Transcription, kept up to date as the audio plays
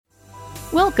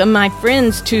Welcome, my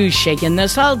friends, to Shakin' the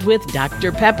Salt with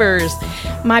Dr. Peppers.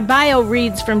 My bio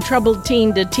reads from Troubled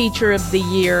Teen to Teacher of the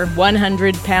Year,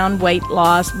 100-pound weight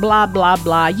loss, blah, blah,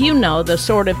 blah. You know, the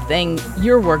sort of thing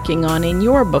you're working on in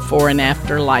your before and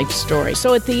after life story.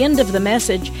 So at the end of the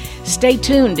message, stay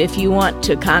tuned if you want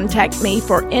to contact me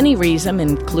for any reason,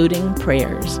 including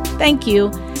prayers. Thank you.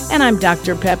 And I'm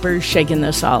Dr. Peppers, Shakin'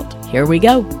 the Salt. Here we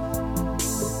go.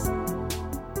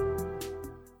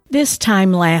 This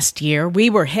time last year, we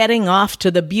were heading off to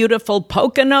the beautiful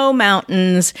Pocono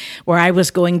Mountains, where I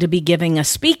was going to be giving a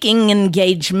speaking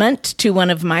engagement to one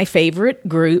of my favorite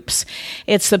groups.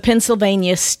 It's the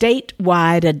Pennsylvania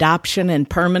Statewide Adoption and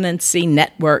Permanency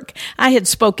Network. I had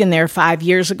spoken there 5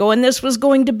 years ago, and this was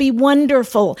going to be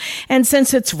wonderful. And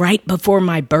since it's right before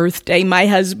my birthday, my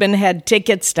husband had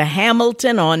tickets to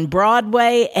Hamilton on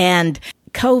Broadway, and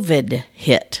COVID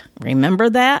hit. Remember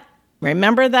that?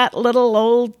 Remember that little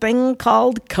old thing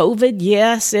called COVID?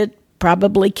 Yes, it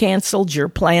probably canceled your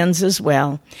plans as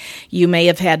well. You may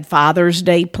have had Father's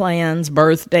Day plans,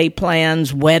 birthday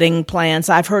plans, wedding plans.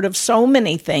 I've heard of so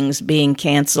many things being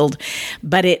canceled,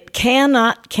 but it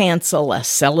cannot cancel a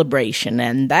celebration.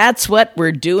 And that's what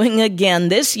we're doing again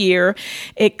this year,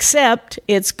 except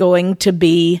it's going to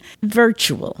be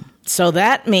virtual. So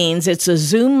that means it's a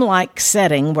Zoom-like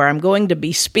setting where I'm going to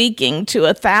be speaking to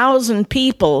 1,000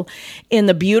 people in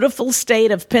the beautiful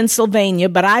state of Pennsylvania,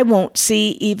 but I won't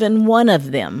see even one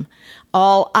of them.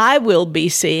 All I will be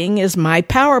seeing is my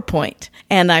PowerPoint.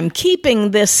 And I'm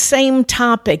keeping this same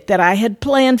topic that I had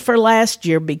planned for last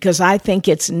year because I think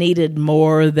it's needed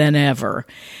more than ever.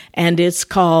 And it's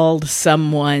called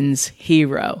Someone's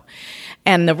Hero.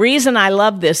 And the reason I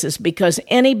love this is because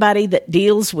anybody that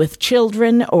deals with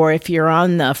children, or if you're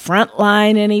on the front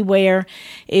line anywhere,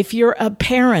 if you're a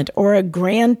parent or a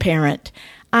grandparent,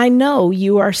 I know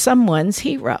you are someone's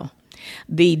hero.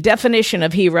 The definition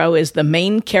of hero is the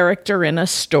main character in a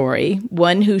story,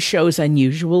 one who shows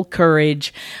unusual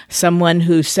courage, someone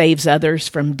who saves others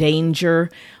from danger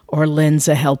or lends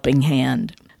a helping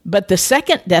hand. But the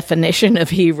second definition of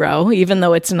hero, even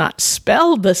though it's not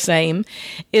spelled the same,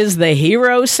 is the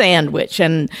hero sandwich.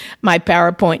 And my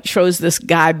PowerPoint shows this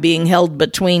guy being held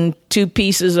between two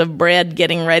pieces of bread,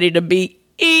 getting ready to be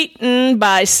eaten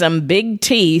by some big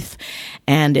teeth.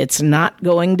 And it's not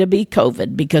going to be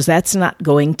COVID, because that's not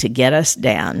going to get us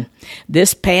down.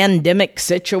 This pandemic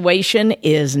situation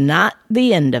is not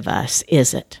the end of us,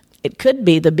 is it? It could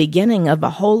be the beginning of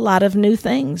a whole lot of new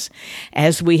things,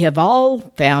 as we have all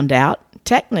found out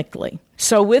technically.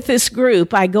 So with this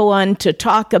group, I go on to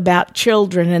talk about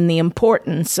children and the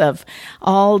importance of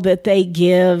all that they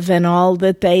give and all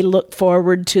that they look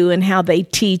forward to, and how they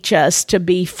teach us to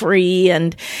be free,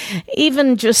 and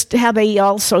even just how they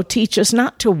also teach us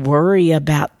not to worry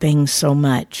about things so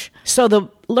much. So the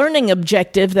learning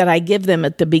objective that I give them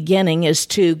at the beginning is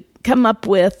to come up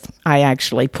with, I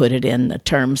actually put it in the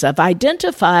terms of,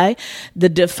 identify the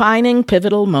defining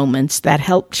pivotal moments that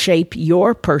help shape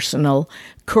your personal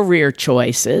career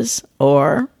choices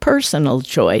or personal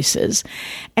choices.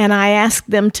 And I ask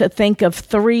them to think of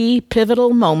 3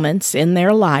 pivotal moments in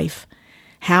their life,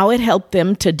 how it helped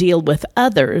them to deal with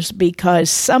others because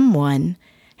someone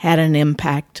had an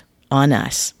impact on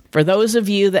us. For those of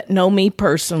you that know me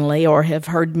personally or have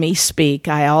heard me speak,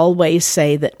 I always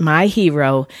say that my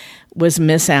hero was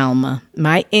Miss Alma,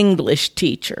 my English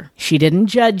teacher. She didn't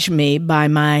judge me by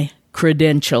my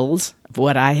credentials of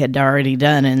what I had already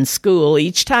done in school.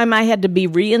 Each time I had to be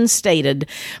reinstated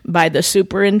by the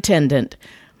superintendent,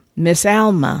 Miss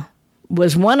Alma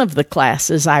was one of the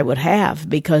classes I would have,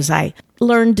 because I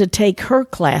learned to take her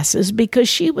classes because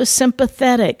she was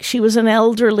sympathetic. She was an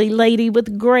elderly lady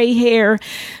with gray hair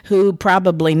who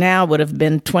probably now would have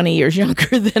been 20 years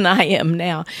younger than I am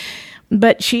now.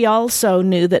 But she also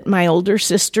knew that my older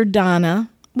sister Donna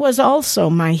was also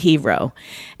my hero,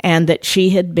 and that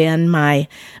she had been my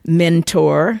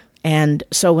mentor. And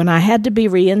so when I had to be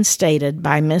reinstated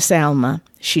by Miss Alma,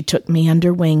 she took me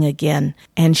under wing again,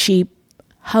 and she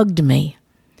hugged me.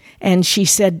 And she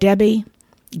said, "Debbie,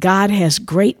 God has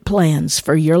great plans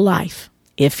for your life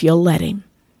if you'll let him.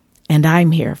 And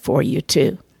I'm here for you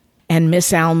too." And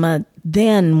Miss Alma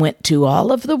then went to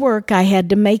all of the work I had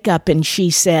to make up, and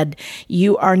she said,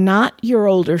 "You are not your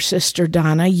older sister,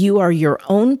 Donna. You are your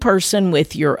own person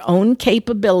with your own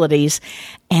capabilities,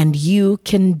 and you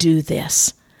can do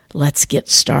this. Let's get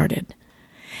started."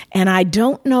 And I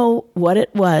don't know what it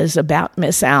was about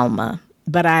Miss Alma,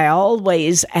 but I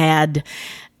always add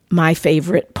my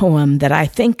favorite poem that I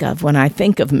think of when I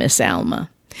think of Miss Alma.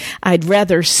 "I'd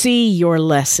rather see your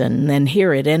lesson than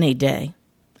hear it any day.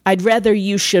 I'd rather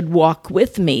you should walk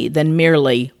with me than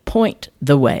merely point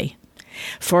the way.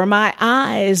 For my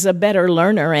eyes a better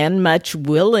learner, and much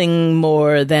willing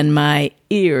more than my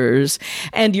ears.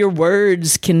 And your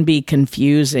words can be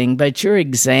confusing, but your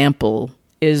example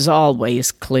is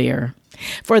always clear.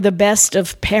 For the best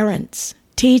of parents,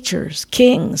 teachers,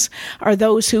 kings are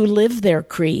those who live their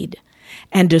creed.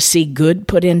 And to see good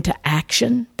put into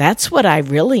action, that's what I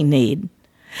really need.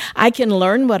 I can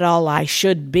learn what all I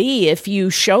should be if you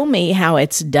show me how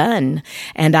it's done,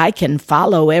 and I can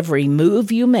follow every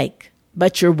move you make,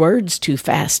 but your words too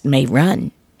fast may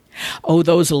run. Oh,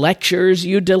 those lectures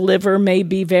you deliver may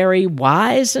be very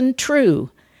wise and true,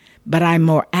 but I'm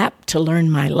more apt to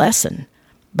learn my lesson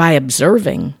by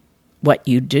observing what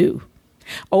you do.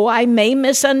 Oh, I may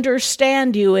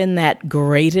misunderstand you in that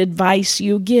great advice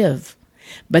you give,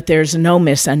 but there's no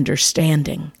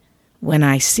misunderstanding when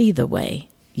I see the way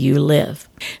you live.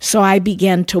 So I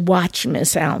began to watch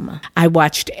Miss Alma. I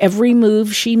watched every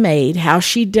move she made, how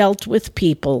she dealt with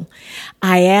people.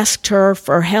 I asked her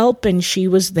for help, and she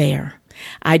was there.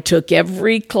 I took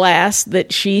every class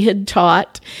that she had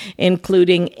taught,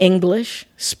 including English,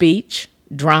 speech,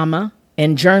 drama,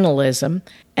 and journalism.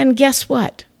 And guess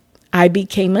what? I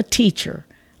became a teacher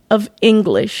of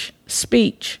English,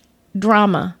 speech,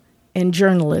 drama, and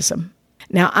journalism.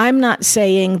 Now, I'm not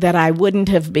saying that I wouldn't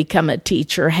have become a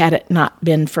teacher had it not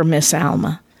been for Miss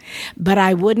Alma, but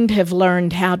I wouldn't have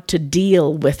learned how to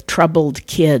deal with troubled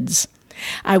kids.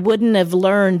 I wouldn't have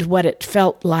learned what it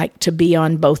felt like to be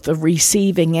on both the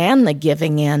receiving and the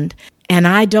giving end. And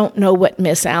I don't know what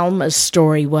Miss Alma's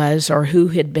story was or who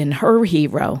had been her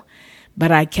hero,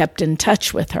 but I kept in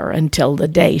touch with her until the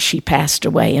day she passed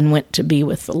away and went to be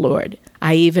with the Lord.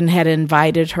 I even had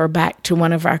invited her back to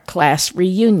one of our class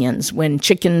reunions when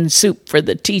Chicken Soup for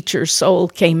the Teacher's Soul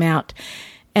came out,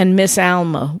 and Miss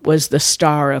Alma was the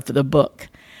star of the book.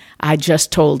 I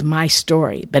just told my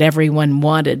story, but everyone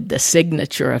wanted the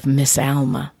signature of Miss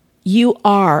Alma. You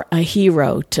are a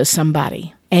hero to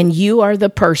somebody, and you are the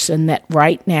person that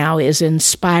right now is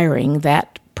inspiring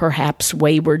that perhaps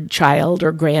wayward child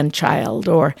or grandchild,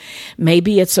 or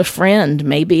maybe it's a friend,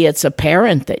 maybe it's a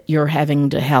parent that you're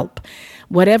having to help.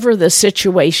 Whatever the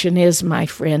situation is, my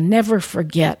friend, never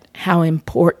forget how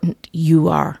important you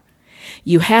are.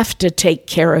 You have to take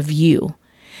care of you.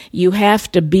 You have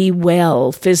to be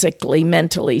well physically,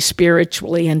 mentally,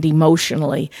 spiritually, and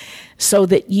emotionally so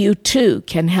that you too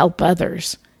can help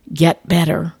others get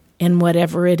better in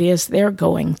whatever it is they're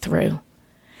going through.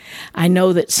 I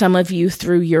know that some of you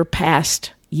through your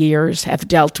past years have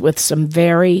dealt with some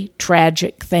very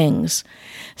tragic things.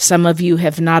 Some of you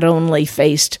have not only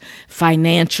faced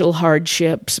financial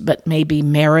hardships, but maybe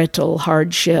marital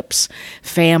hardships,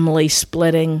 family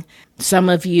splitting. Some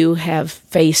of you have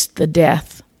faced the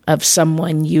death of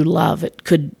someone you love. It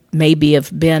could maybe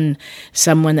have been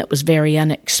someone that was very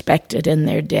unexpected in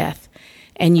their death,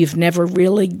 and you've never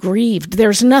really grieved.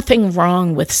 There's nothing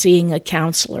wrong with seeing a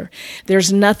counselor.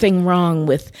 There's nothing wrong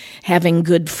with having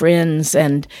good friends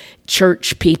and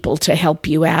church people to help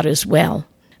you out as well.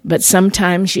 But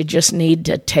sometimes you just need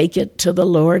to take it to the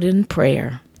Lord in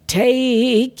prayer.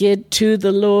 Take it to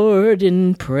the Lord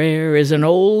in prayer is an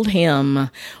old hymn.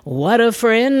 What a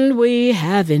friend we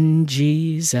have in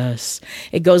Jesus.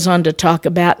 It goes on to talk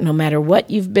about no matter what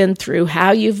you've been through,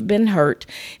 how you've been hurt,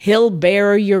 He'll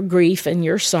bear your grief and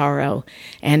your sorrow,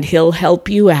 and He'll help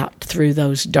you out through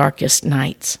those darkest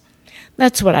nights.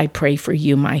 That's what I pray for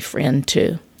you, my friend,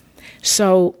 too.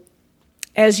 So,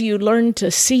 as you learn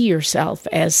to see yourself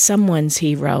as someone's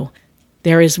hero,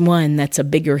 there is one that's a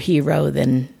bigger hero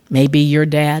than maybe your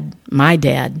dad, my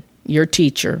dad, your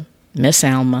teacher, Miss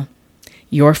Alma,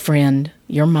 your friend,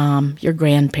 your mom, your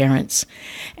grandparents.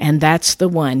 And that's the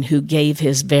one who gave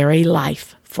His very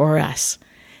life for us.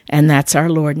 And that's our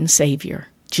Lord and Savior,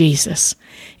 Jesus.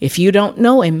 If you don't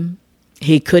know Him,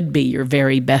 He could be your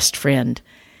very best friend.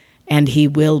 And He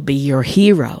will be your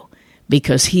hero,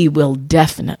 because He will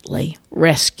definitely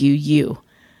rescue you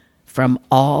from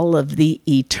all of the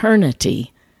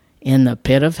eternity in the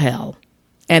pit of hell,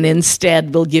 and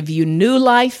instead will give you new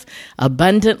life,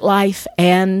 abundant life,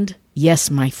 and, yes,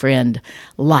 my friend,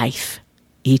 life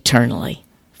eternally.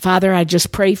 Father, I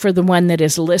just pray for the one that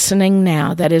is listening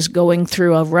now, that is going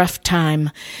through a rough time,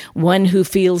 one who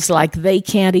feels like they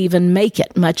can't even make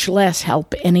it, much less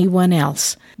help anyone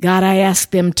else. God, I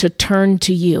ask them to turn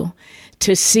to You,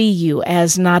 to see You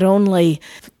as not only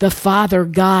the Father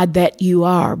God that You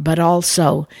are, but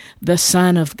also the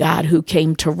Son of God who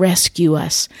came to rescue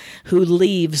us, who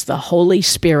leaves the Holy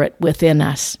Spirit within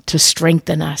us to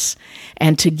strengthen us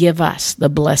and to give us the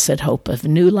blessed hope of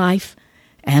new life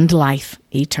and life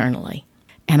eternally.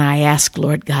 And I ask,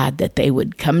 Lord God, that they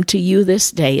would come to You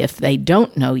this day if they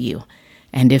don't know You,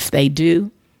 And if they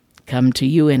do, come to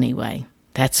you anyway.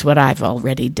 That's what I've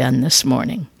already done this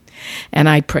morning. And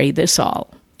I pray this all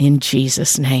in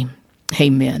Jesus' name.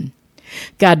 Amen.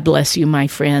 God bless you, my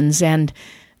friends, and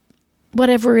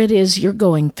whatever it is you're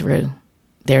going through,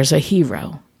 there's a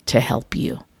hero to help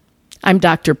you. I'm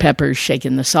Dr. Pepper's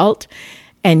Shaking the Salt,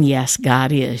 and yes,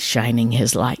 God is shining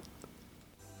his light.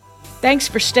 Thanks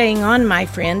for staying on, my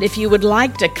friend. If you would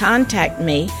like to contact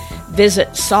me, visit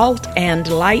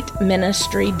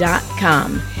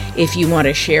saltandlightministry.com. If you want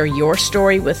to share your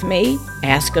story with me,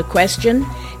 ask a question,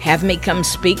 have me come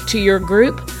speak to your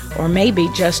group, or maybe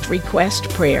just request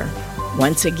prayer.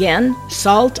 Once again,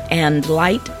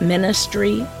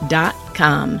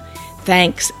 saltandlightministry.com.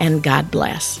 Thanks and God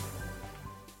bless.